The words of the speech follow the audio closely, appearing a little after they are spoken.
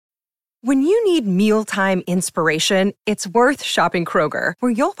When you need mealtime inspiration, it's worth shopping Kroger,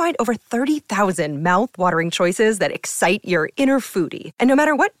 where you'll find over 30,000 mouth-watering choices that excite your inner foodie. And no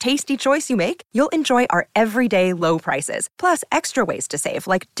matter what tasty choice you make, you'll enjoy our everyday low prices, plus extra ways to save,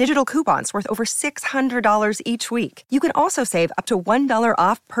 like digital coupons worth over $600 each week. You can also save up to $1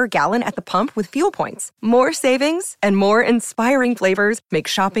 off per gallon at the pump with fuel points. More savings and more inspiring flavors make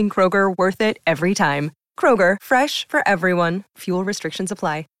shopping Kroger worth it every time. Kroger, fresh for everyone. Fuel restrictions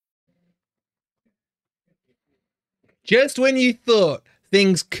apply. Just when you thought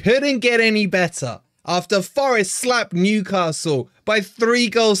things couldn't get any better, after Forest slapped Newcastle by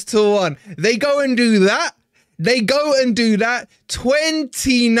 3-1, they go and do that.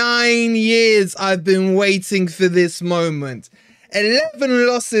 29 years I've been waiting for this moment. 11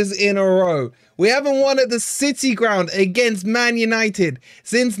 losses in a row. We haven't won at the City Ground against Man United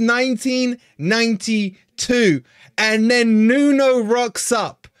since 1992. And then Nuno rocks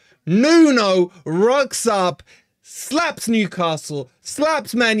up, slaps Newcastle,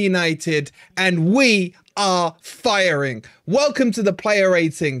 slaps Man United, and we are firing. Welcome to the player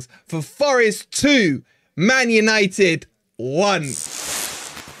ratings for Forest 2, Man United 1.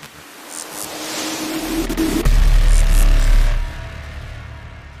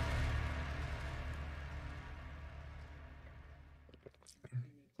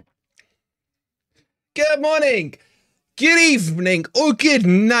 Good morning, good evening, or good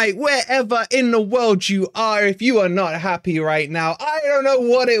night, wherever in the world you are. If you are not happy right now, I don't know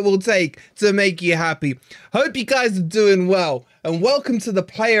what it will take to make you happy. Hope you guys are doing well, and welcome to the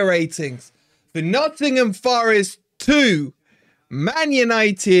player ratings for Nottingham Forest 2, Man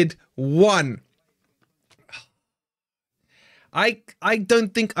United 1. I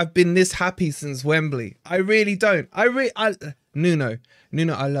don't think I've been this happy since Wembley. I really don't. Nuno,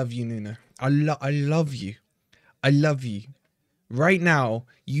 I love you, Nuno. I love you. I love you. Right now,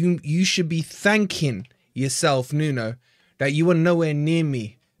 you should be thanking yourself, Nuno, that you are nowhere near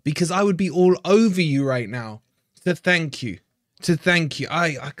me, because I would be all over you right now to thank you.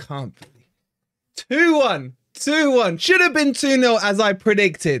 I can't believe 2-1. Should have been 2-0 as I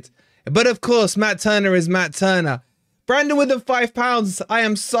predicted. But of course, Matt Turner is Matt Turner. Brandon with the £5. I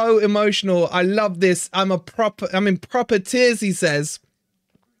am so emotional. I love this. I'm in proper tears, he says.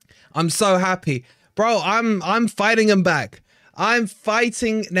 I'm so happy. Bro, I'm fighting them back. I'm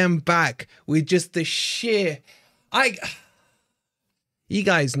fighting them back with just the sheer... You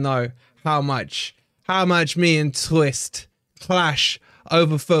guys know how much me and Twist clash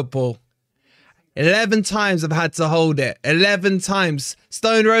over football. 11 times I've had to hold it. 11 times.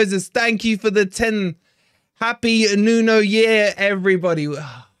 Stone Roses, thank you for the 10. Happy Nuno year, everybody.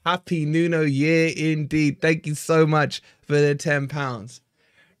 Happy Nuno year indeed. Thank you so much for the £10.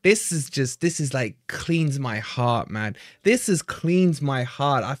 This is like cleans my heart, man. This has cleaned my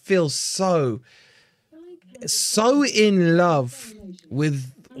heart. I feel so in love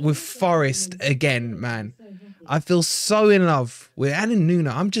with Forest again, man. I feel so in love with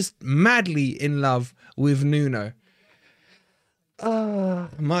Nuno. I'm just madly in love with Nuno.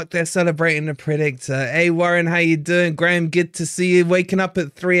 Mark, they're celebrating the predictor. Hey, Warren, how you doing? Graham, good to see you. Waking up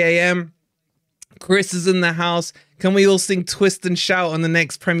at 3 a.m. Chris is in the house. Can we all sing Twist and Shout on the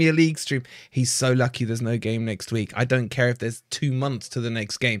next Premier League stream? He's so lucky there's no game next week. I don't care if there's 2 months to the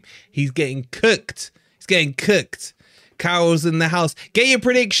next game. He's getting cooked. Carol's in the house. Get your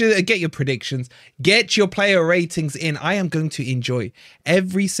predictions. Get your player ratings in. I am going to enjoy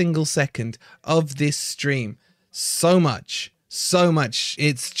every single second of this stream so much.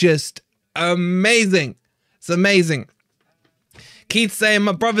 It's just amazing. It's amazing. Keith saying,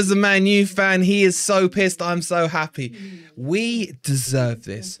 my brother's a Man U fan. He is so pissed. I'm so happy. We deserve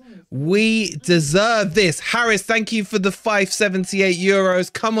this. Harris, thank you for the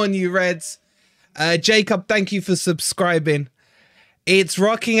 €578. Come on, you Reds. Jacob, thank you for subscribing. It's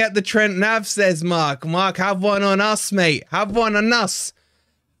rocking at the Trent Nav, says Mark. Mark, have one on us, mate. Have one on us.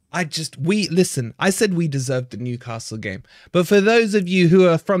 Listen, I said we deserved the Newcastle game. But for those of you who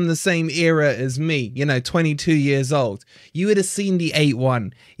are from the same era as me, 22 years old, you would have seen the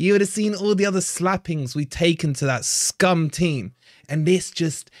 8-1. You would have seen all the other slappings we've taken to that scum team. And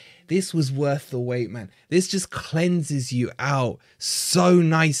this was worth the wait, man. This just cleanses you out so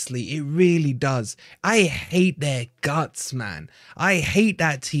nicely. It really does. I hate their guts, man. I hate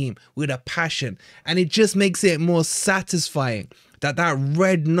that team with a passion. And it just makes it more satisfying that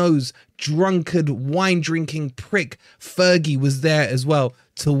red-nosed, drunkard, wine-drinking prick Fergie was there as well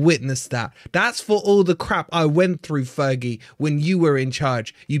to witness that. That's for all the crap I went through, Fergie, when you were in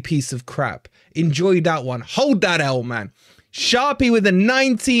charge, you piece of crap. Enjoy that one. Hold that L, man. Sharpie with a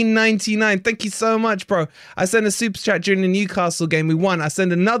 19.99. Thank you so much, bro. I sent a super chat during the Newcastle game. We won. I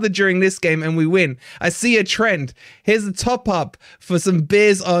send another during this game and we win. I see a trend. Here's a top up for some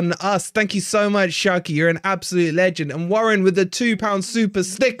beers on us. Thank you so much, Sharky. You're an absolute legend. And Warren with a £2 super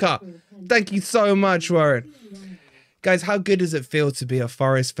sticker. Thank you so much, Warren. Guys, how good does it feel to be a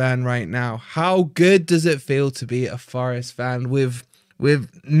Forest fan right now? How good does it feel to be a Forest fan with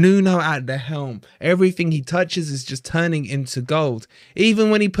Nuno at the helm? Everything he touches is just turning into gold. Even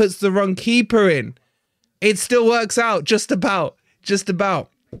when he puts the wrong keeper in, it still works out. Just about.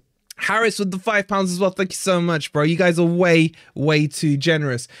 Harris with the £5 as well. Thank you so much, bro. You guys are way too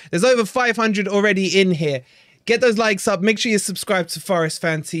generous. There's over 500 already in here. Get those likes up. Make sure you subscribe to Forest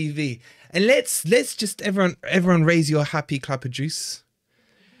Fan TV. And let's just everyone raise your happy clapper juice.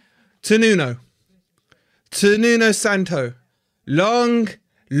 To Nuno Santo. Long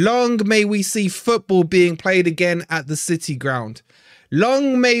may we see football being played again at the City Ground.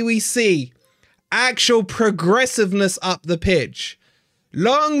 Long may we see actual progressiveness up the pitch.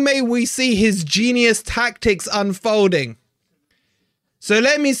 Long may we see his genius tactics unfolding. So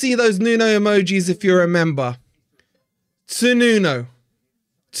let me see those Nuno emojis if you remember. To Nuno.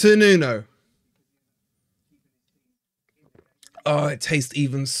 Oh, it tastes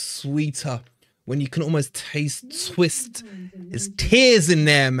even sweeter when you can almost taste twist. There's tears in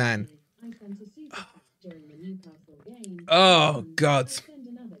there, man. Oh, God.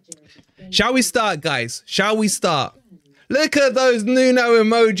 Shall we start, guys? Shall we start? Look at those Nuno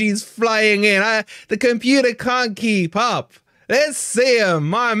emojis flying in. The computer can't keep up. Let's see him,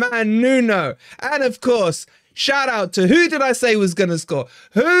 my man Nuno. And of course, shout out to who did I say was going to score?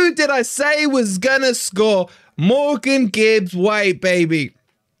 Who did I say was going to score? Morgan Gibbs White, baby.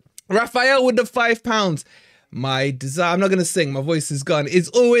 Raphael with the £5. My desire, I'm not going to sing, my voice is gone. It's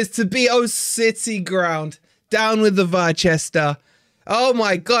always to be, oh, City Ground. Down with the Varchester. Oh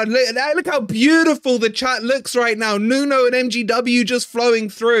my God, look how beautiful the chat looks right now. Nuno and MGW just flowing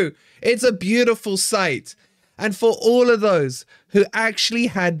through. It's a beautiful sight. And for all of those who actually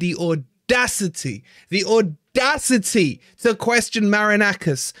had the audacity to question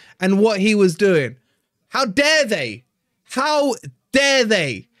Marinakis and what he was doing. How dare they? How dare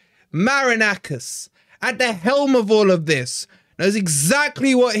they? Marinakis, at the helm of all of this, knows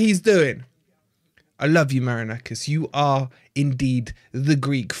exactly what he's doing. I love you, Marinakis. You are indeed the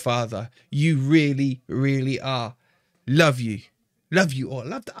Greek father. You really, really are. Love you. Love you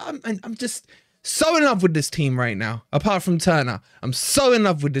all. I'm just so in love with this team right now. Apart from Turner, I'm so in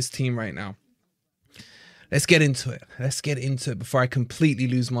love with this team right now. Let's get into it. Let's get into it before I completely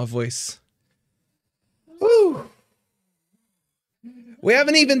lose my voice. Woo! We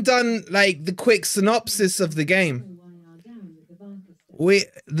haven't even done like the quick synopsis of the game.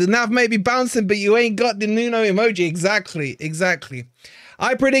 The nav may be bouncing, but you ain't got the Nuno emoji. Exactly.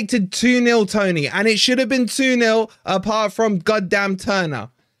 I predicted 2-0 Tony, and it should have been 2-0 apart from goddamn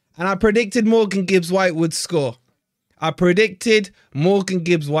Turner. And I predicted Morgan Gibbs White would score. I said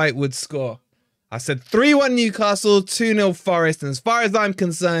 3-1 Newcastle, 2-0 Forest. And as far as I'm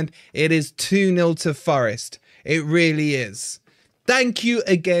concerned, it is 2-0 to Forest. It really is. Thank you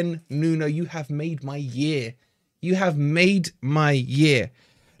again, Nuno. You have made my year. You have made my year.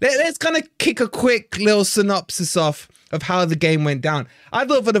 Let's kind of kick a quick little synopsis off of how the game went down. I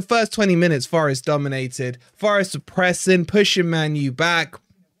thought for the first 20 minutes, Forest dominated. Forest were pressing, pushing Man U back.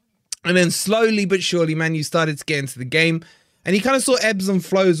 And then slowly but surely, Man U started to get into the game. And you kind of saw ebbs and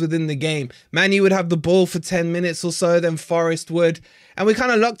flows within the game. Man U would have the ball for 10 minutes or so, then Forest would. And we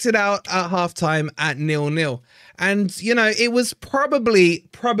kind of locked it out at halftime at 0-0. And, you know, it was probably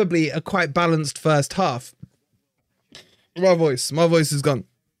a quite balanced first half. My voice is gone.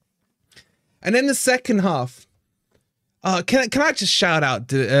 And then the second half, can I just shout out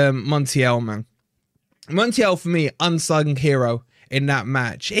to Montiel, man. Montiel, for me, unsung hero in that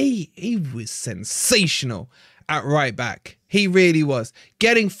match. He was sensational at right back. He really was.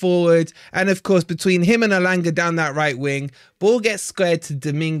 Getting forward, and of course, between him and Alanga down that right wing, ball gets squared to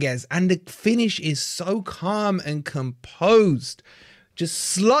Dominguez, and the finish is so calm and composed. Just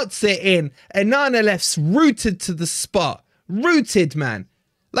slots it in, and Nana left's rooted to the spot. Rooted, man.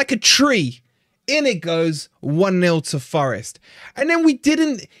 Like a tree. In it goes, 1-0 to Forest. And then we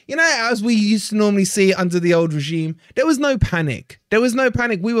didn't, you know, as we used to normally see under the old regime, there was no panic.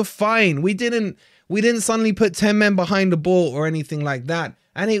 We were fine. We didn't suddenly put 10 men behind the ball or anything like that.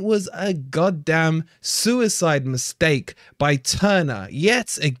 And it was a goddamn suicide mistake by Turner.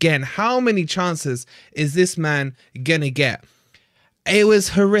 Yet again, how many chances is this man gonna get? It was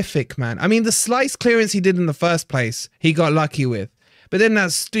horrific, man. I mean, the slice clearance he did in the first place, he got lucky with. But then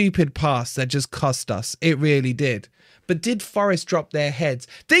that stupid pass that just cost us. It really did. but did Forest drop their heads?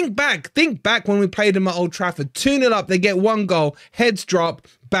 Think back when we played them at Old Trafford. 2-0 up, they get 1 goal, heads drop,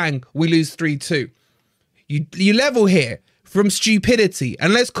 bang, we lose 3-2. You level here from stupidity,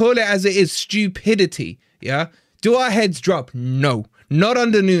 and let's call it as it is, stupidity, yeah? Do our heads drop? No, not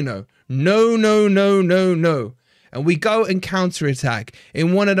under Nuno. No, no, no, no, no. And we go and counter-attack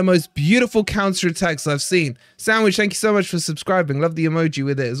in one of the most beautiful counter-attacks I've seen. Sandwich, thank you so much for subscribing. Love the emoji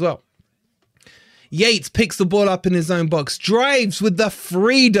with it as well. Yates picks the ball up in his own box, drives with the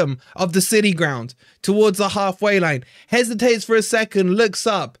freedom of the City ground towards the halfway line, hesitates for a second, looks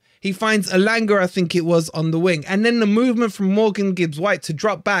up. He finds Elanga, I think it was, on the wing. And then the movement from Morgan Gibbs-White to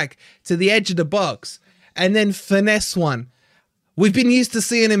drop back to the edge of the box and then finesse one. We've been used to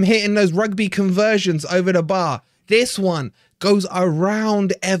seeing him hitting those rugby conversions over the bar. This one goes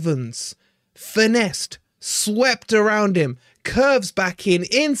around Evans, finessed, swept around him, curves back in,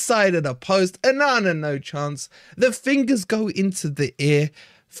 inside of the post, Anana no chance. The fingers go into the ear,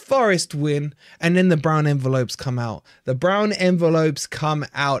 Forest win, and then the brown envelopes come out. The brown envelopes come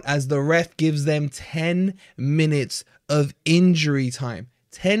out as the ref gives them 10 minutes of injury time.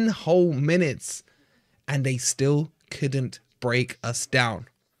 10 whole minutes. And they still couldn't break us down.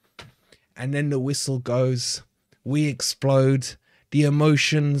 And then the whistle goes. We explode. The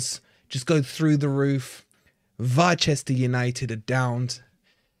emotions just go through the roof. Varchester United are downed.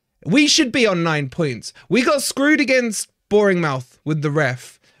 We should be on 9 points. We got screwed against Boringmouth with the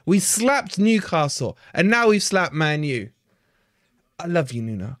ref. We slapped Newcastle, and now we've slapped Man U. I love you,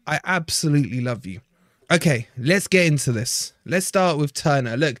 Nuno. I absolutely love you. Okay, let's get into this. Let's start with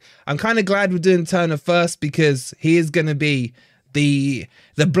Turner. Look, I'm kind of glad we're doing Turner first because he is going to be the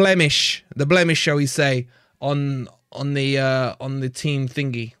blemish, shall we say, on the team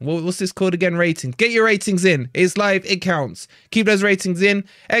thingy. What's this called again? Ratings. Get your ratings in. It's live. It counts. Keep those ratings in. !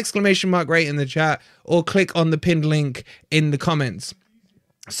 Rate in the chat or click on the pinned link in the comments.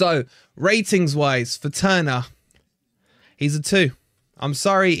 So ratings wise for Turner, he's a 2. I'm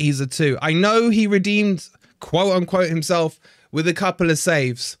sorry, he's a 2. I know he redeemed quote unquote himself with a couple of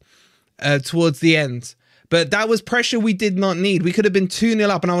saves towards the end, but that was pressure we did not need. We could have been 2-0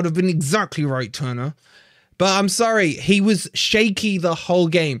 up and I would have been exactly right, Turner. But I'm sorry, he was shaky the whole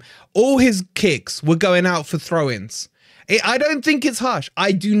game. All his kicks were going out for throw-ins. I don't think it's harsh.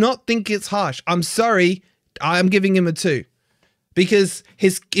 I do not think it's harsh. I'm sorry, I'm giving him a 2. Because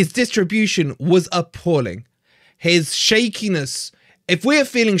his distribution was appalling. His shakiness. If we're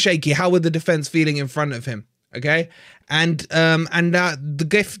feeling shaky, how were the defense feeling in front of him? Okay, and the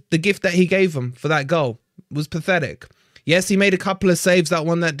gift that he gave him for that goal was pathetic. Yes, he made a couple of saves. That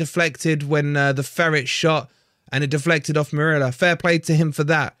one that deflected when the ferret shot and it deflected off Marilla. Fair play to him for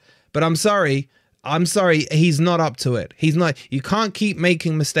that. But I'm sorry, he's not up to it. He's not. You can't keep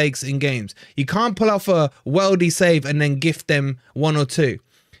making mistakes in games. You can't pull off a worldy save and then gift them 1 or 2.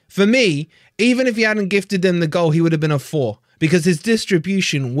 For me, even if he hadn't gifted them the goal, he would have been a 4 because his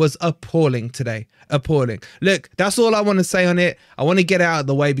distribution was appalling today. Appalling. Look, that's all I want to say on it. I want to get out of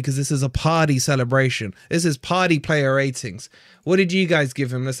the way because this is a party celebration. This is party player ratings. What did you guys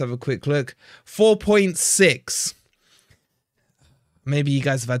give him? Let's have a quick look. 4.6. Maybe you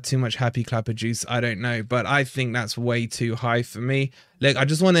guys have had too much happy clapper juice. I don't know, but I think that's way too high for me. Look, I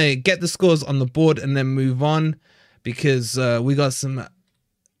just want to get the scores on the board and then move on because we got some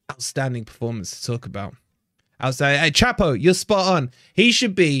outstanding performance to talk about. Hey, Chapo, you're spot on. He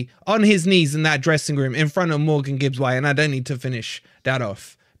should be on his knees in that dressing room in front of Morgan Gibbs-White, and I don't need to finish that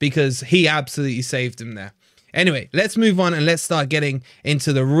off because he absolutely saved him there. Anyway, let's move on and let's start getting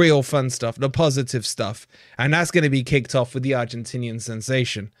into the real fun stuff, the positive stuff. And that's going to be kicked off with the Argentinian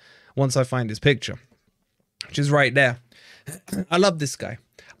sensation once I find his picture, which is right there. I love this guy.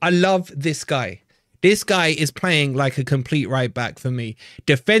 I love this guy. This guy is playing like a complete right back for me.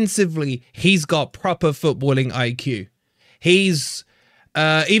 Defensively, he's got proper footballing IQ. He's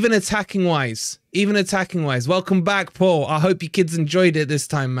even attacking wise. Welcome back, Paul. I hope you kids enjoyed it this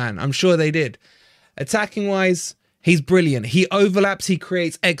time, man. I'm sure they did. Attacking wise, he's brilliant. He overlaps, he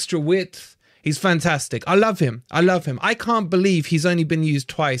creates extra width. He's fantastic. I love him. I can't believe he's only been used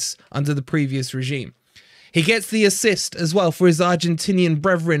twice under the previous regime. He gets the assist as well for his Argentinian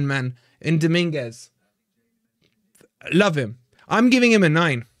brethren, man, in Dominguez. Love him. I'm giving him a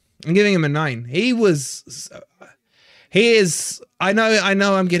 9. He is, I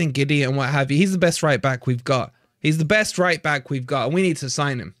know I'm getting giddy and what have you. He's the best right back we've got. And we need to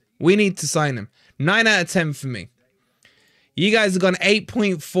sign him. 9 out of 10 for me. You guys have gone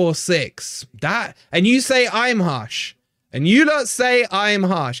 8.46. That, and you say I'm harsh. And you lot say I'm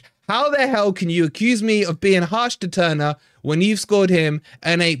harsh. How the hell can you accuse me of being harsh to Turner when you've scored him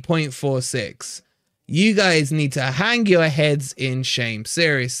an 8.46? You guys need to hang your heads in shame.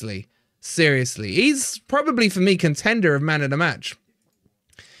 Seriously. Seriously. He's probably, for me, contender of man of the match.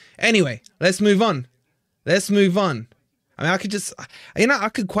 Anyway, let's move on. Let's move on. I mean, I could just, you know, I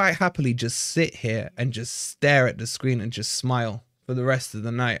could quite happily just sit here and just stare at the screen and just smile for the rest of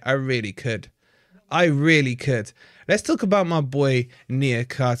the night. I really could. I really could. Let's talk about my boy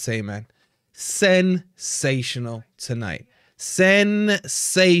Niakate, man. Sensational tonight.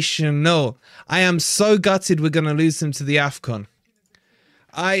 Sensational. I am so gutted we're going to lose him to the AFCON.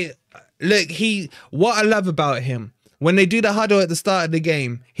 What I love about him, when they do the huddle at the start of the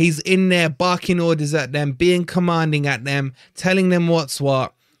game, he's in there barking orders at them, being commanding at them, telling them what's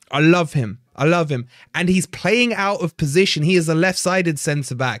what. I love him. I love him. And he's playing out of position. He is a left-sided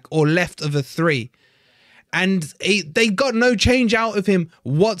centre-back or left of a 3. And they got no change out of him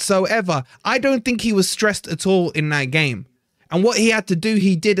whatsoever. I don't think he was stressed at all in that game. And what he had to do,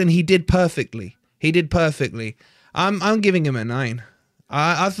 he did, and he did perfectly. He did perfectly. I'm giving him a 9.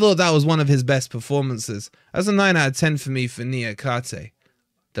 I thought that was one of his best performances. That's a 9 out of 10 for me for Niakate.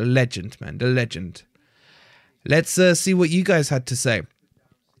 The legend, man. The legend. Let's see what you guys had to say.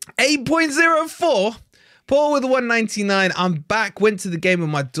 8.04. Paul with 199. I'm back. Went to the game with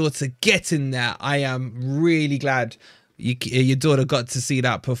my daughter. Get in there. I am really glad your daughter got to see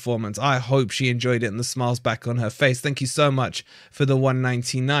that performance. I hope she enjoyed it and the smile's back on her face. Thank you so much for the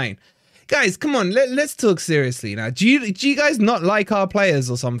 199. Guys, come on. Let's talk seriously now. Do you guys not like our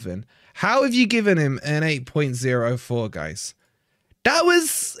players or something? How have you given him an 8.04, guys?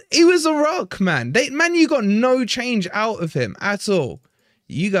 He was a rock, man. You got no change out of him at all.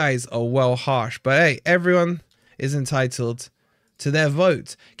 You guys are well harsh, but hey, everyone is entitled to their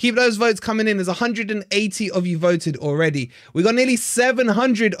vote. Keep those votes coming in. There's 180 of you voted already. We got nearly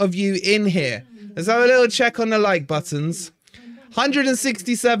 700 of you in here. Let's have a little check on the like buttons.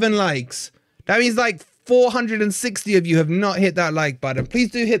 167 likes. That means like 460 of you have not hit that like button.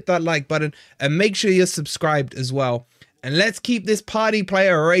 Please do hit that like button and make sure you're subscribed as well. And let's keep this party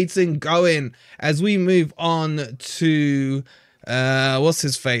player rating going as we move on to what's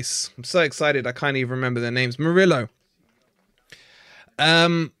his face? I'm so excited I can't even remember their names. Murillo.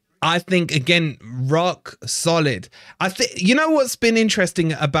 I think again, rock solid. I think you know what's been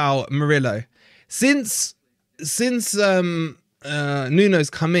interesting about Murillo since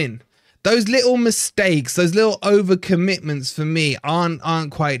Nuno's come in. Those little mistakes, those little overcommitments for me aren't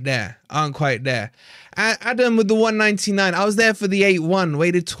quite there. Adam with the 199. I was there for the 8-1.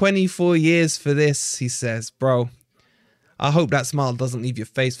 Waited 24 years for this. He says, bro. I hope that smile doesn't leave your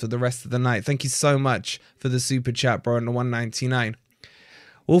face for the rest of the night. Thank you so much for the super chat, bro, and the 199.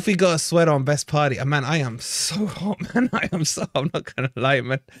 Wolfie got a sweat on best party. Oh, man, I am so hot, man. I'm not going to lie,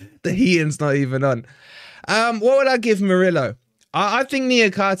 man. The heating's not even on. What would I give Murillo? I think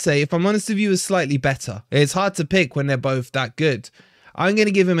Niakate, if I'm honest with you, is slightly better. It's hard to pick when they're both that good. I'm going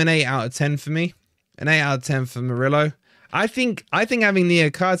to give him an 8 out of 10 for me. An 8 out of 10 for Murillo. I think having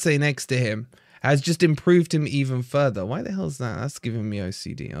Niakate next to him has just improved him even further. Why the hell is that? That's giving me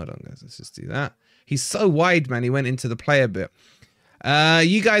OCD. Hold on, guys. Let's just do that. He's so wide, man. He went into the player bit.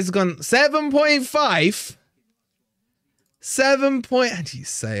 You guys have gone 7.5. 7 point. How do you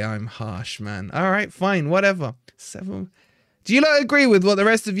say I'm harsh, man? All right, fine. Whatever. 7. Do you not agree with what the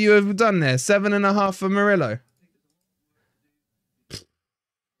rest of you have done there? 7.5 for Murillo.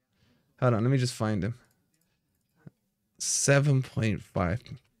 Hold on. Let me just find him.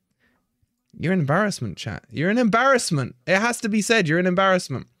 7.5. You're an embarrassment, chat. You're an embarrassment. It has to be said. You're an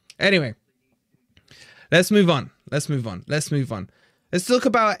embarrassment. Anyway, let's move on. Let's talk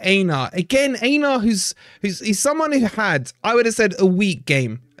about Einar. Again, Einar, he's someone who had, I would have said, a weak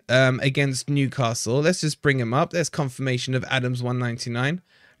game against Newcastle. Let's just bring him up. There's confirmation of Adam's 199.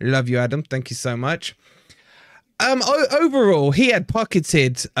 Love you, Adam. Thank you so much. Overall, he had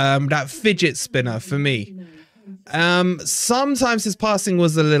pocketed that fidget spinner for me. Sometimes his passing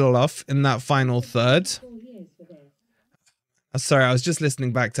was a little off in that final third. Sorry, I was just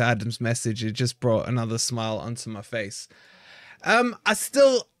listening back to Adam's message. It just brought another smile onto my face. I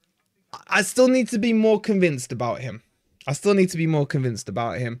still need to be more convinced about him. I thought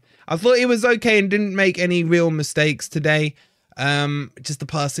he was okay and didn't make any real mistakes today. Just the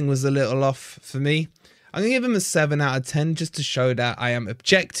passing was a little off for me. I'm going to give him a 7 out of 10 just to show that I am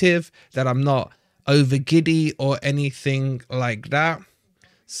objective, that I'm not over giddy or anything like that.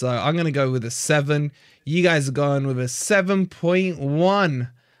 So I'm going to go with a 7. You guys are going with a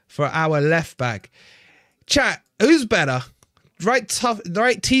 7.1 for our left back. Chat, who's better? Right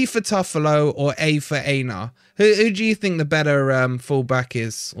T for Tuffalo or A for Einar? Who do you think the better fullback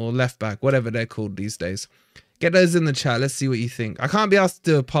is, or left back, whatever they're called these days? Get those in the chat. Let's see what you think. I can't be asked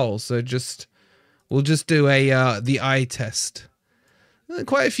to do a poll, so just We'll just do the eye test.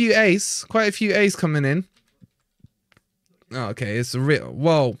 Quite a few A's coming in. Oh, okay, it's a real.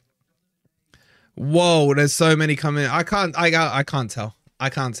 Whoa, there's so many coming in. I can't tell.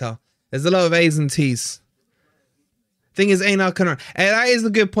 There's a lot of A's and T's. Thing is, Einar can run. And that is a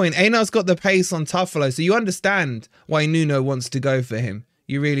good point. Einar's got the pace on Tuffalo, so you understand why Nuno wants to go for him.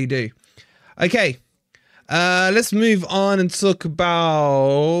 You really do. Okay, let's move on and talk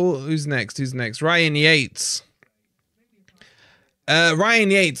about who's next. Ryan Yates.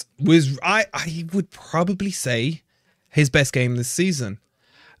 Ryan Yates was I would probably say his best game this season.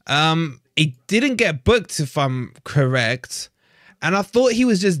 He didn't get booked, if I'm correct. And I thought he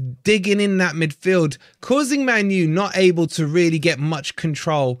was just digging in that midfield, causing Man U not able to really get much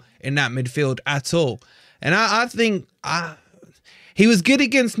control in that midfield at all. And I think he was good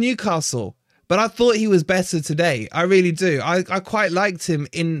against Newcastle, but I thought he was better today. I really do. I quite liked him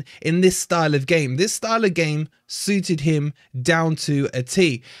in this style of game. This style of game suited him down to a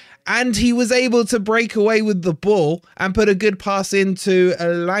T. And he was able to break away with the ball and put a good pass into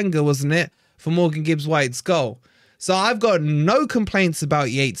Elanga, wasn't it, for Morgan Gibbs-White's goal. So I've got no complaints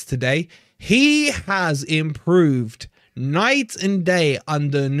about Yates today. He has improved night and day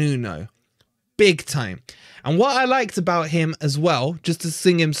under Nuno. Big time. And what I liked about him as well, just to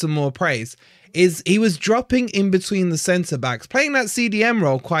sing him some more praise, is he was dropping in between the centre-backs, playing that CDM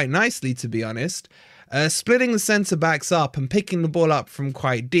role quite nicely, to be honest. Splitting the centre-backs up and picking the ball up from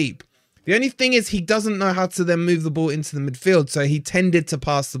quite deep. The only thing is he doesn't know how to then move the ball into the midfield, so he tended to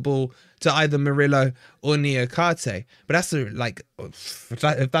pass the ball to either Murillo or Niakate. But that's if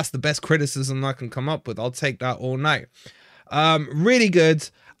that's the best criticism I can come up with, I'll take that all night. Really good.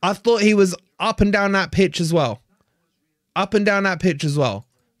 I thought he was up and down that pitch as well.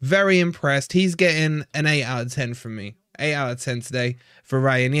 Very impressed. He's getting an 8 out of 10 from me. 8 out of 10 today for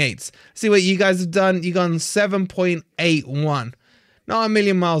Ryan Yates. See what you guys have done. You've gone 7.81. Not a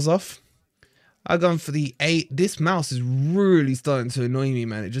million miles off. I've gone for the 8. This mouse is really starting to annoy me,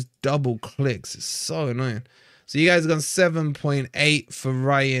 man. It just double clicks. It's so annoying. So you guys have gone 7.8 for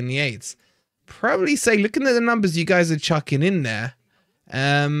Ryan Yates. Probably say, looking at the numbers you guys are chucking in there,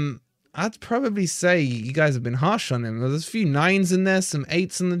 I'd probably say you guys have been harsh on him. There's a few 9s in there, some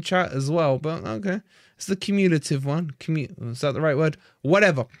 8s in the chat as well, but okay. It's the cumulative one. Is that the right word?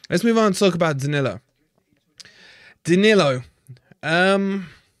 Whatever. Let's move on and talk about Danilo.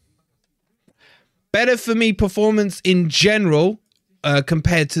 Better for me performance in general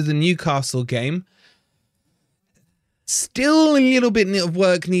compared to the Newcastle game. Still a little bit of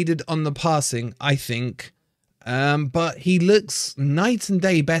work needed on the passing, I think. But he looks night and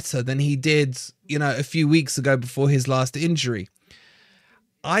day better than he did, a few weeks ago before his last injury.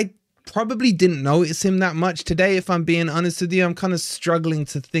 I probably didn't notice him that much today, if I'm being honest with you. I'm kind of struggling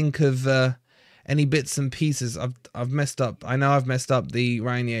to think of any bits and pieces. I've messed up. I know I've messed up the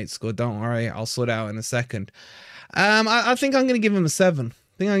Ryan Yates score. Don't worry, I'll sort it out in a second. I think I'm going to give him a 7.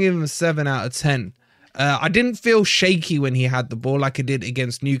 I think I'll give him a 7 out of 10. I didn't feel shaky when he had the ball like I did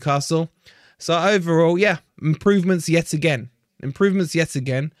against Newcastle. So overall, yeah, improvements yet again.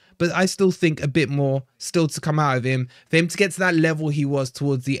 But I still think a bit more still to come out of him for him to get to that level he was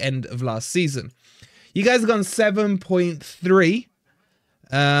towards the end of last season. You guys have gone 7.3.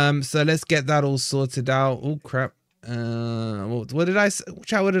 So let's get that all sorted out. Oh, crap. What did I say?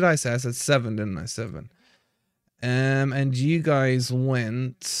 Chat, what did I say? I said 7, didn't I? 7. And you guys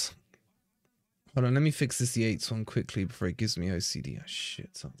went... Hold on, let me fix this Yates one quickly before it gives me OCD. Oh,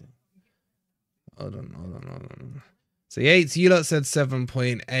 shit, something. Hold on. So Yates, you lot said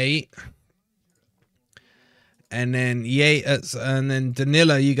 7.8. And then Yates, and then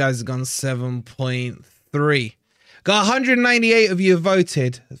Danilo, you guys have gone 7.3. Got 198 of you have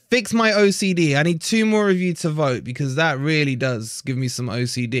voted. Fix my OCD. I need 2 more of you to vote because that really does give me some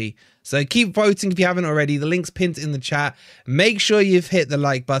OCD. So keep voting if you haven't already. The link's pinned in the chat. Make sure you've hit the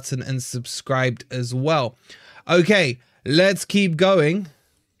like button and subscribed as well. Okay, let's keep going.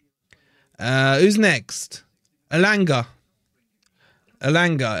 Who's next? Elanga.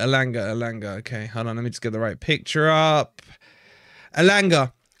 Okay, hold on. Let me just get the right picture up.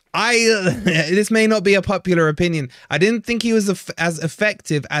 Elanga. This may not be a popular opinion. I didn't think he was as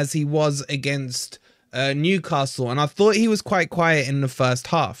effective as he was against Newcastle, and I thought he was quite quiet in the first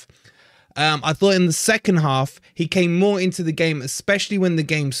half. I thought in the second half he came more into the game, especially when the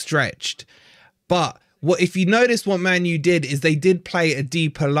game stretched. But if you notice, what Man U did is they did play a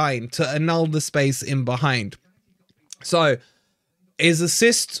deeper line to annul the space in behind. So his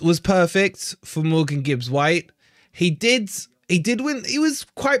assist was perfect for Morgan Gibbs-White. He did win. He was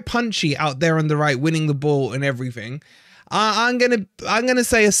quite punchy out there on the right, winning the ball and everything. I'm gonna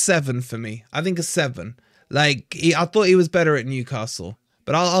say a 7 for me. I think a 7. Like I thought he was better at Newcastle,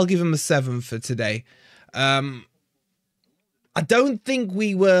 but I'll give him a 7 for today. I don't think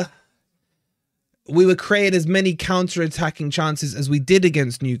we were creating as many counter-attacking chances as we did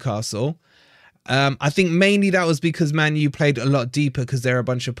against Newcastle. I think mainly that was because Man U played a lot deeper because they're a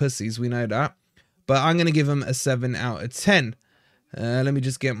bunch of pussies. We know that. But I'm going to give him a 7 out of 10. Let me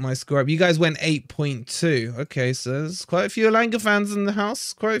just get my score up. You guys went 8.2. Okay, so there's quite a few Elanga fans in the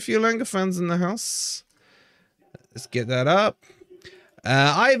house. Let's get that up.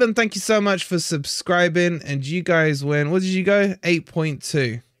 Ivan, thank you so much for subscribing. And you guys went, what did you go?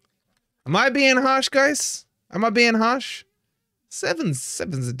 8.2. Am I being harsh, guys? Am I being harsh? Seven's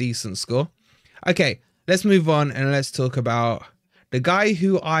a decent score. Okay, let's move on and let's talk about the guy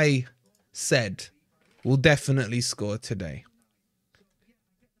who I said will definitely score today.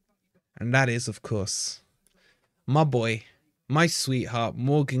 And that is, of course, my boy, my sweetheart,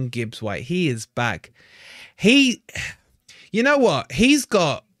 Morgan Gibbs-White. He is back. You know what? He's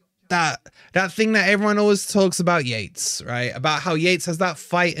got that thing that everyone always talks about Yates, right? About how Yates has that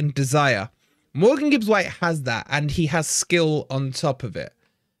fight and desire. Morgan Gibbs-White has that, and he has skill on top of it.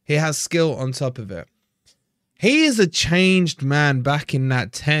 He is a changed man back in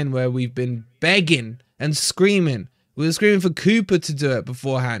that 10 where we've been begging and screaming. We were screaming for Cooper to do it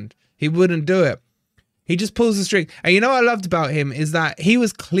beforehand. He wouldn't do it. He just pulls the string. And you know what I loved about him is that he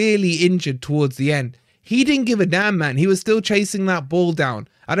was clearly injured towards the end. He didn't give a damn, man. He was still chasing that ball down.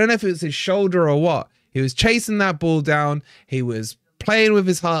 I don't know if it was his shoulder or what. He was chasing that ball down. He was playing with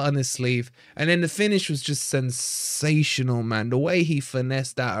his heart on his sleeve. And then the finish was just sensational, man. The way he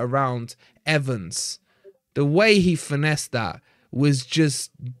finessed that around Evans. The way he finessed that was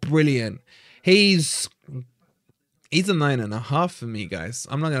just brilliant. He's a 9.5 for me, guys.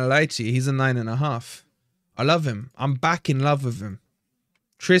 I'm not going to lie to you. He's a 9.5. I love him. I'm back in love with him.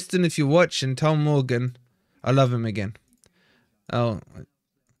 Tristan, if you're watching, tell Morgan I love him again. Oh,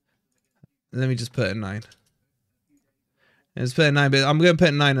 let me just put a 9. Let's put a 9, but I'm going to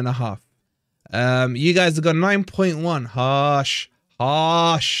put 9.5. You guys have got 9.1. Harsh.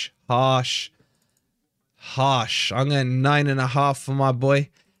 I'm going 9.5 for my boy.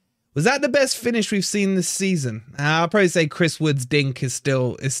 Was that the best finish we've seen this season? I'll probably say Chris Wood's dink is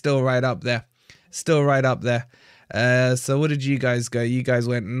still right up there. So what did you guys go? You guys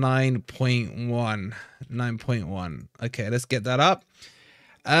went 9.1. 9.1. Okay, let's get that up.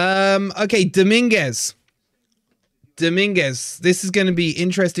 Okay, Dominguez. This is going to be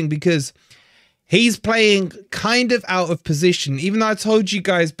interesting because he's playing kind of out of position. Even though I told you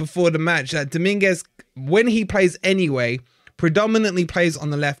guys before the match that Dominguez, when he plays anyway, predominantly plays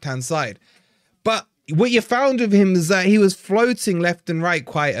on the left-hand side. But what you found with him is that he was floating left and right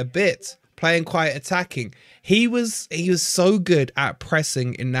quite a bit, playing quite attacking. He was so good at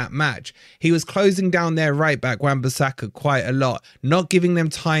pressing in that match. He was closing down their right back, Wan-Bissaka, quite a lot, not giving them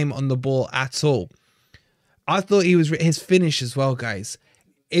time on the ball at all. I thought his finish as well, guys.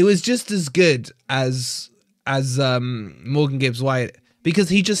 It was just as good as Morgan Gibbs-White because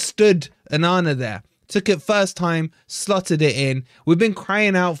he just stood Onana there. Took it first time, slotted it in. We've been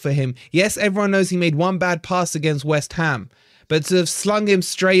crying out for him. Yes, everyone knows he made one bad pass against West Ham, but to have slung him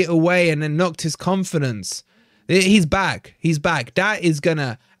straight away and then knocked his confidence. He's back. That is going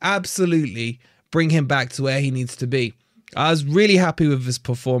to absolutely bring him back to where he needs to be. I was really happy with his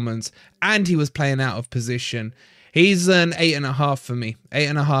performance, and he was playing out of position. He's an 8.5 for me.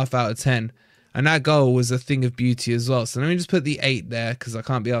 8.5 out of 10. And that goal was a thing of beauty as well. So let me just put the 8 there because I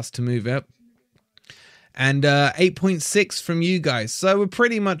can't be asked to move it. And 8.6 from you guys. So we're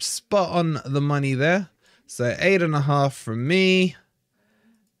pretty much spot on the money there. So 8.5 from me.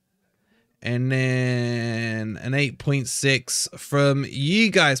 And then an 8.6 from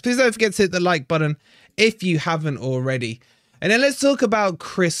you guys. Please don't forget to hit the like button if you haven't already. And then let's talk about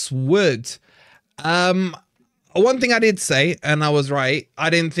Chris Wood. One thing I did say, and I was right, I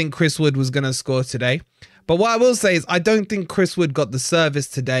didn't think Chris Wood was going to score today. But what I will say is I don't think Chris Wood got the service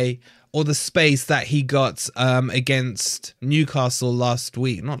today or the space that he got against Newcastle a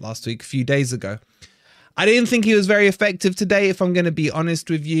few days ago. I didn't think he was very effective today, if I'm going to be honest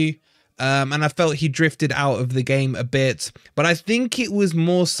with you. And I felt he drifted out of the game a bit. But I think it was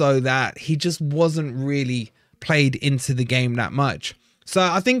more so that he just wasn't really played into the game that much. So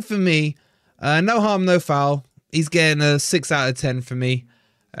I think for me, no harm, no foul. He's getting a 6 out of 10 for me.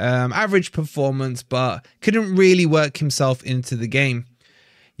 Average performance, but couldn't really work himself into the game.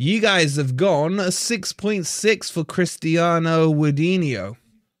 You guys have gone a 6.6 for Cristiano Woodinho.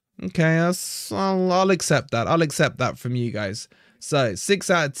 Okay, I'll accept that. I'll accept that from you guys. So 6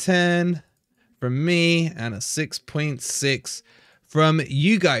 out of 10 from me and a 6.6 from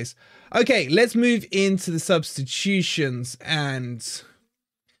you guys. Okay, let's move into the substitutions, and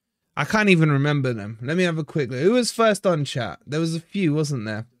I can't even remember them. Let me have a quick look. Who was first on, chat? There was a few, wasn't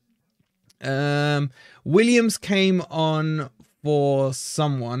there? Williams came on for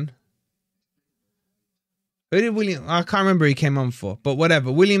someone. Who did Williams? I can't remember who he came on for, but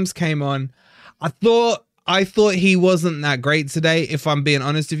whatever. Williams came on. I thought he wasn't that great today, if I'm being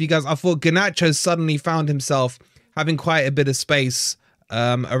honest with you guys. I thought Garnacho suddenly found himself having quite a bit of space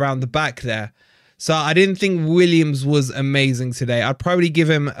around the back there. So I didn't think Williams was amazing today. I'd probably give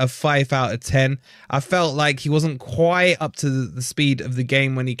him a 5 out of 10. I felt like he wasn't quite up to the speed of the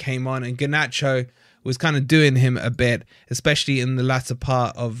game when he came on, and Garnacho was kind of doing him a bit, especially in the latter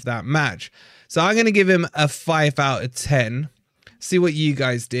part of that match. So I'm going to give him a 5 out of 10. See what you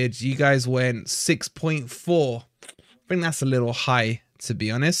guys did. You guys went 6.4. I think that's a little high, to be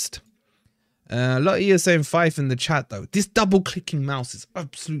honest. A lot of you are saying 5 in the chat, though. This double-clicking mouse is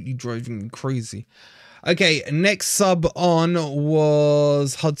absolutely driving me crazy. Okay, next sub on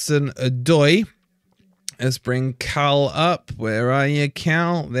was Hudson-Odoi. Let's bring Cal up. Where are you,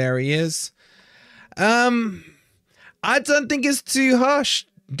 Cal? There he is. I don't think it's too harsh,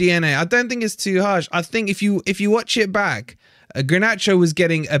 DNA. I don't think it's too harsh. I think if you watch it back, Garnacho was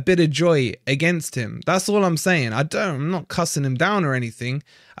getting a bit of joy against him. That's all I'm saying. I'm not cussing him down or anything.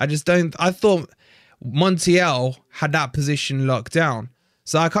 I thought Montiel had that position locked down.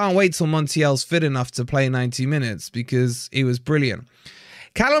 So I can't wait till Montiel's fit enough to play 90 minutes because he was brilliant.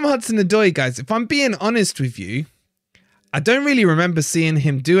 Callum Hudson-Odoi, guys, if I'm being honest with you, I don't really remember seeing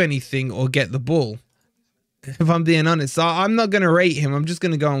him do anything or get the ball. If I'm being honest. So I'm not going to rate him. I'm just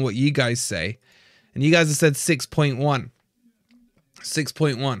going to go on what you guys say. And you guys have said 6.1.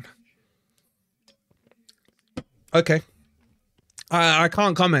 6.1. Okay. I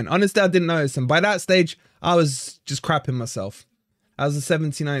can't comment. Honestly, I didn't notice him. By that stage, I was just crapping myself. That was the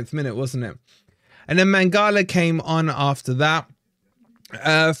 79th minute, wasn't it? And then Mangala came on after that.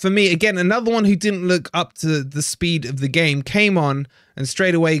 For me, again, another one who didn't look up to the speed of the game came on and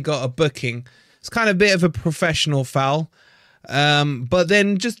straight away got a booking. It's kind of a bit of a professional foul. But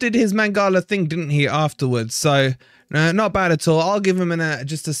then just did his Mangala thing, didn't he, afterwards? So, not bad at all. I'll give him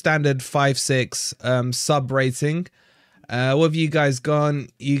just a standard 5.6 sub rating. What have you guys gone?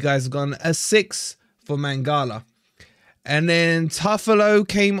 You guys have gone a 6 for Mangala. And then Tuffalo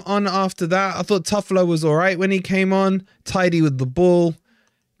came on after that. I thought Tuffalo was all right when he came on. Tidy with the ball.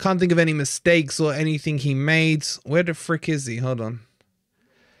 Can't think of any mistakes or anything he made. Where the frick is he? Hold on.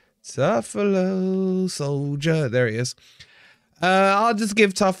 Tuffalo soldier. There he is. I'll just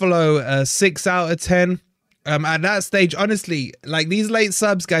give Tuffalo a 6 out of 10. At that stage, honestly, like these late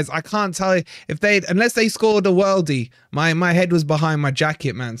subs, guys, I can't tell you if unless they scored a worldie, my head was behind my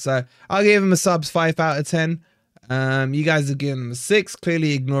jacket, man. So I'll give him a subs 5 out of 10. You guys are giving him a 6,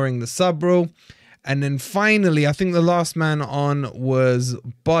 clearly ignoring the sub rule. And then finally, I think the last man on was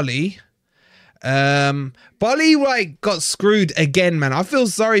Bolly. Bolly like got screwed again, man. I feel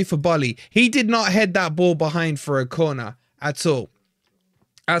sorry for Bolly. He did not head that ball behind for a corner at all.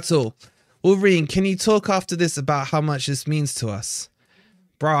 At all. Wolverine, can you talk after this about how much this means to us?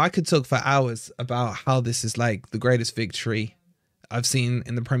 Bro, I could talk for hours about how this is like the greatest victory I've seen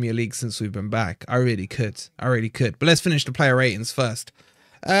in the Premier League since we've been back. I really could. But let's finish the player ratings first.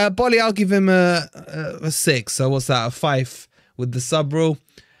 Bolly, I'll give him a 6. So what's that? A 5 with the sub rule.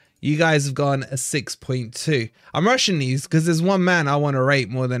 You guys have gone a 6.2. I'm rushing these because there's one man I want to rate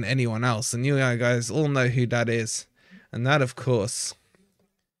more than anyone else. And you guys all know who that is. And that, of course,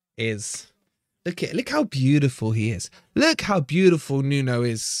 is... Look how beautiful he is. Look how beautiful Nuno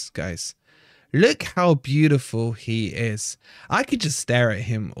is, guys. Look how beautiful he is. I could just stare at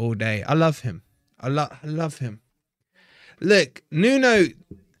him all day. I love him. I love him. Look, Nuno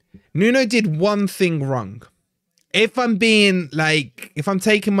did one thing wrong. If I'm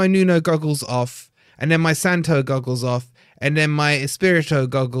taking my Nuno goggles off, and then my Santo goggles off, and then my Espirito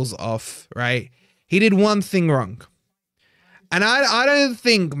goggles off, right? He did one thing wrong. And I don't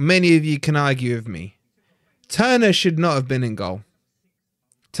think many of you can argue with me. Turner should not have been in goal.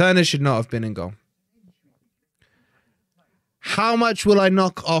 Turner should not have been in goal. How much will I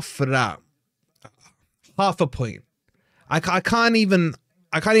knock off for that? Half a point. I can't even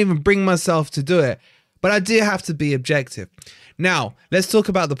bring myself to do it. But I do have to be objective. Now, let's talk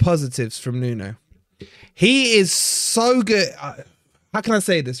about the positives from Nuno. He is so good. How can I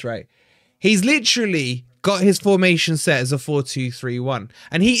say this right? He's literally got his formation set as a 4-2-3-1.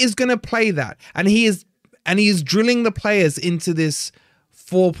 And he is going to play that. And he is drilling the players into this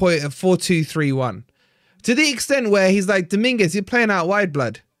 4-2-3-1. To the extent where he's like, Dominguez, you're playing out wide,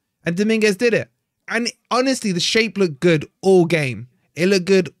 blood. And Dominguez did it. And honestly, the shape looked good all game. It looked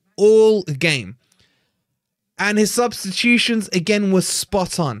good all game. And his substitutions, again, were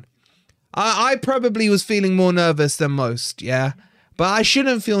spot on. I probably was feeling more nervous than most, yeah? But I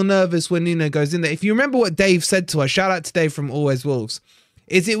shouldn't feel nervous when Nuno goes in there. If you remember what Dave said to us, shout out to Dave from Always Wolves,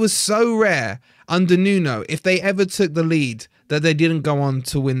 is it was so rare under Nuno, if they ever took the lead, that they didn't go on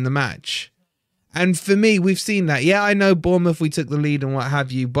to win the match. And for me, we've seen that. Yeah, I know Bournemouth, we took the lead and what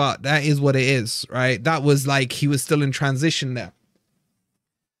have you, but that is what it is, right? That was like, he was still in transition there.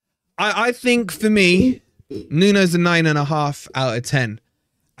 I think for me, Nuno's a 9.5 out of 10.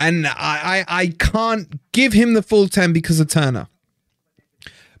 And I can't give him the full 10 because of Turner.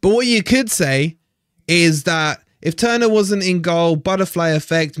 But what you could say is that if Turner wasn't in goal, butterfly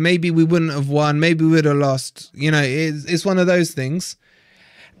effect, maybe we wouldn't have won. Maybe we would have lost. You know, it's one of those things.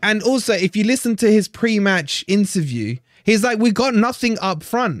 And also, if you listen to his pre-match interview, he's like, we got nothing up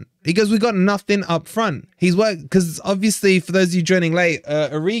front. He goes, we got nothing up front. He's worked, because obviously, for those of you joining late,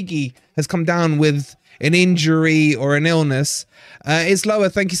 Origi has come down with an injury or an illness. It's lower.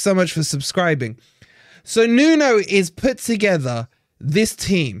 Thank you so much for subscribing. So Nuno is put together this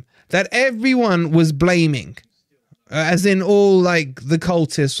team that everyone was blaming, as in all like the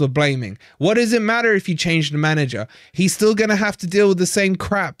cultists were blaming. What does it matter if you change the manager? He's still going to have to deal with the same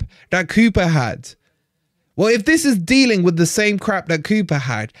crap that Cooper had. Well, if this is dealing with the same crap that Cooper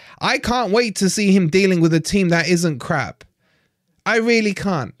had, I can't wait to see him dealing with a team that isn't crap. I really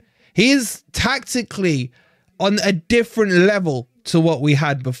can't. He is tactically on a different level to what we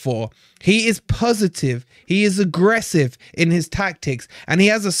had before. He is positive. He is aggressive in his tactics. And he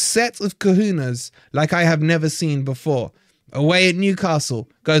has a set of kahunas like I have never seen before. Away at Newcastle,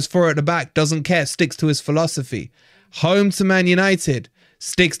 goes for at the back, doesn't care, sticks to his philosophy. Home to Man United,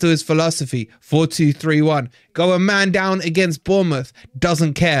 sticks to his philosophy, 4-2-3-1. Go a man down against Bournemouth,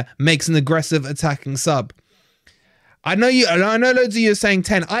 doesn't care, makes an aggressive attacking sub. I know loads of you are saying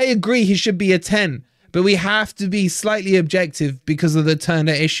 10. I agree he should be a 10. But we have to be slightly objective because of the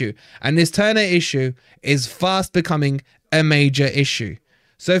Turner issue. And this Turner issue is fast becoming a major issue.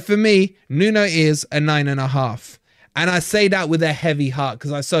 So for me, Nuno is a 9.5. And I say that with a heavy heart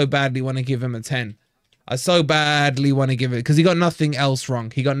because I so badly want to give him a 10. I so badly want to give it because he got nothing else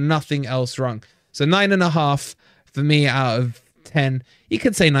wrong. He got nothing else wrong. So 9.5 for me out of 10. You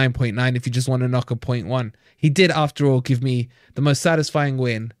could say 9.9 if you just want to knock a 0.1. He did, after all, give me the most satisfying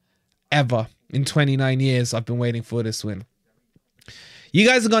win ever. In 29 years, I've been waiting for this win. You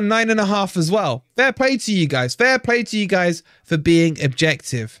guys have got 9.5 as well. Fair play to you guys. Fair play to you guys for being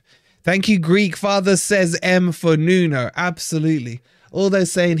objective. Thank you, Greek Father, says M for Nuno. Absolutely. Although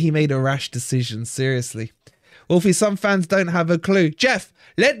saying he made a rash decision. Seriously. Wolfie, some fans don't have a clue. Jeff,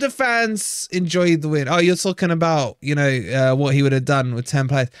 let the fans enjoy the win. Oh, you're talking about, you know, what he would have done with 10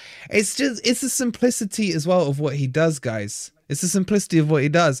 players. It's the simplicity as well of what he does, guys. It's the simplicity of what he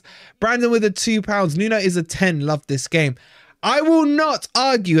does. Brandon with the £2. Nuno is a 10. Love this game. I will not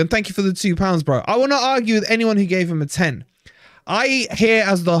argue, and thank you for the £2, bro. I will not argue with anyone who gave him a 10. I, here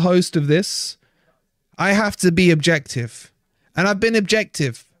as the host of this, I have to be objective. And I've been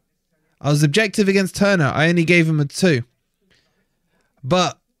objective. I was objective against Turner. I only gave him a 2.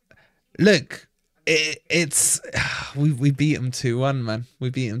 But, look, we beat him 2-1, man. We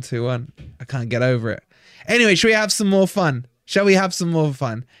beat him 2-1. I can't get over it. Anyway, shall we have some more fun? Shall we have some more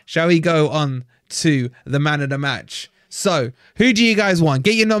fun? Shall we go on to the man of the match? So, who do you guys want?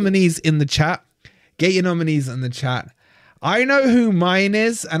 Get your nominees in the chat. Get your nominees in the chat. I know who mine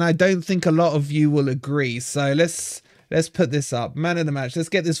is, and I don't think a lot of you will agree. So let's put this up. Man of the match. Let's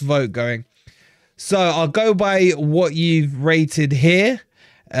get this vote going. So I'll go by what you've rated here.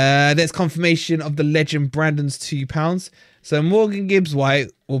 There's confirmation of the legend Brandon's £2. So Morgan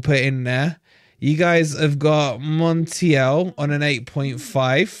Gibbs-White we'll put in there. You guys have got Montiel on an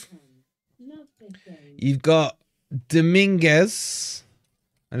 8.5. You've got Dominguez.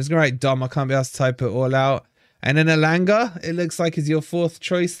 I'm just going to write Dom. I can't be asked to type it all out. And then Elanga, it looks like is your 4th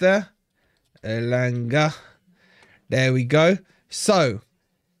choice there. Elanga. There we go. So,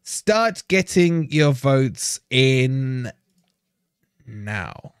 start getting your votes in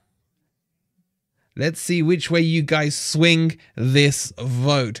now. Let's see which way you guys swing this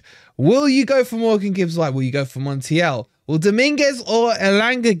vote. Will you go for Morgan Gibbs-White? Will you go for Montiel? Will Dominguez or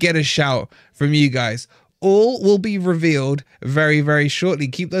Elanga get a shout from you guys? All will be revealed very, very shortly.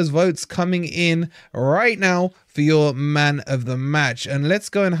 Keep those votes coming in right now for your man of the match. And let's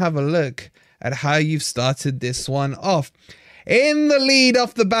go and have a look at how you've started this one off. In the lead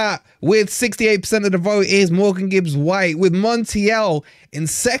off the bat with 68% of the vote is Morgan Gibbs White, with Montiel in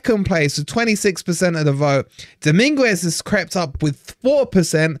second place with 26% of the vote. Dominguez has crept up with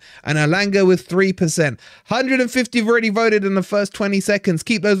 4% and Alanga with 3%. 150 have already voted in the first 20 seconds.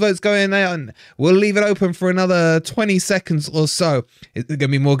 Keep those votes going on. We'll leave it open for another 20 seconds or so. Is it going to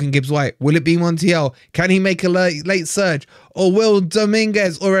be Morgan Gibbs White? Will it be Montiel? Can he make a late surge? Or will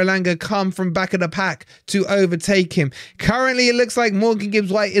Dominguez or Alanga come from back of the pack to overtake him? Currently, it looks like Morgan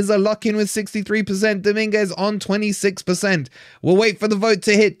Gibbs White is a lock-in with 63%. Dominguez on 26%. We'll wait for the vote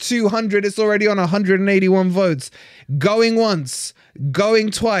to hit 200. It's already on 181 votes. Going once, going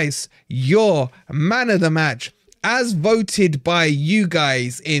twice. Your man of the match, as voted by you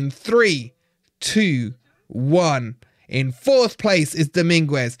guys in 3, 2, 1. In fourth place is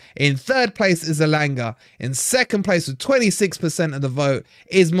Dominguez. In third place is Alanga. In second place with 26% of the vote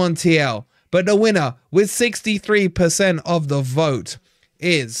is Montiel. But the winner with 63% of the vote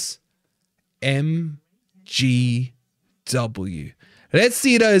is MGW. Let's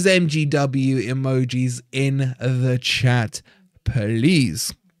see those MGW emojis in the chat,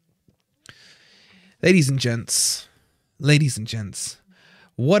 please. Ladies and gents,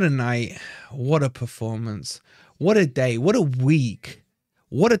 what a night, what a performance. What a day, what a week,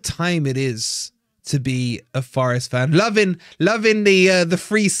 what a time it is to be a Forest fan. Loving the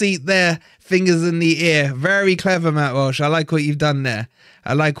free seat there, fingers in the ear. Very clever, Matt Walsh. I like what you've done there.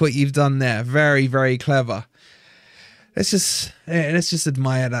 Very, very clever. Let's just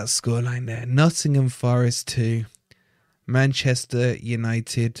admire that scoreline there. Nottingham Forest 2, Manchester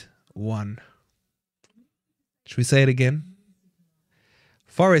United 1. Should we say it again?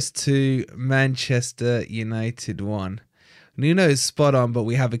 Forest 2, Manchester United 1. Nuno is spot on, but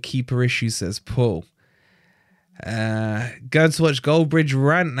we have a keeper issue, says Paul. Going to watch Goldbridge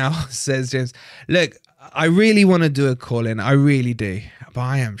rant now, says James. Look, I really want to do a call-in. I really do. But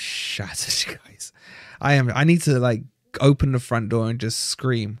I am shattered, guys. I need to, like, open the front door and just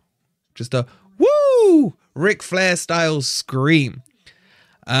scream. Just a, woo! Ric Flair style scream.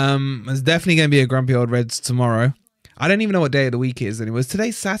 There's definitely going to be a Grumpy Old Reds tomorrow. I don't even know what day of the week it is anymore. Is today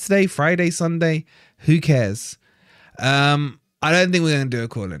Saturday, Friday, Sunday? Who cares? I don't think we're going to do a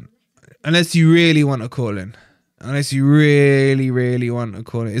call-in. Unless you really want a call-in. Unless you really, really want a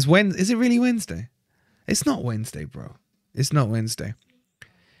call-in. Is it really Wednesday? It's not Wednesday, bro. It's not Wednesday.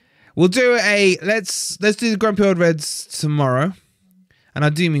 We'll do let's do the Grumpy Old Reds tomorrow. And I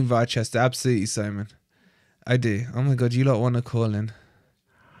do mean Varchester. Absolutely, Simon. I do. Oh my God, you lot want to call in.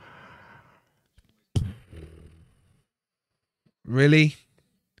 Really?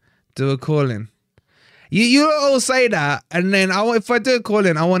 Do a call-in. You all say that, and then if I do a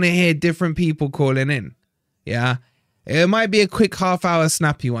call-in, I want to hear different people calling in. Yeah? It might be a quick half-hour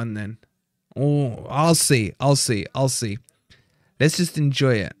snappy one then. Oh, I'll see. Let's just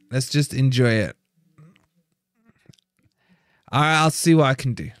enjoy it. All right, I'll see what I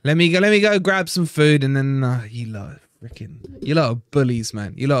can do. Let me go grab some food, and then you lot are bullies,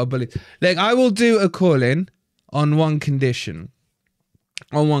 man. You lot are bullies. Like, I will do a call-in on one condition.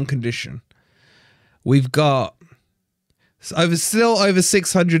 We've got still over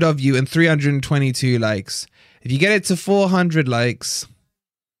 600 of you and 322 likes. If you get it to 400 likes,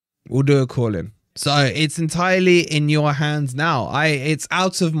 we'll do a call-in. So it's entirely in your hands now. It's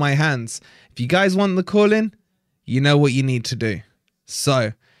out of my hands. If you guys want the call-in, you know what you need to do.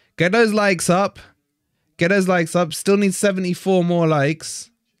 So get those likes up. Still need 74 more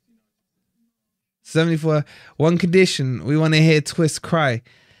likes. 74. One condition. We want to hear Twist cry.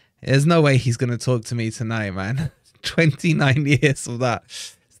 There's no way he's going to talk to me tonight, man. 29 years of that.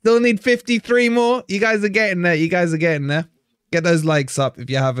 Still need 53 more. You guys are getting there. Get those likes up if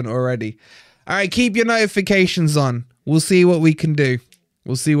you haven't already. All right, keep your notifications on. We'll see what we can do.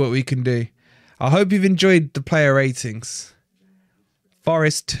 I hope you've enjoyed the player ratings.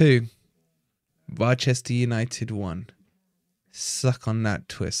 Forest 2. Barchester United 1. Suck on that,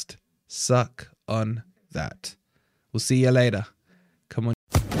 Twist. Suck on that. We'll see you later. Come on.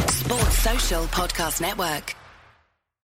 Sports Social Podcast Network.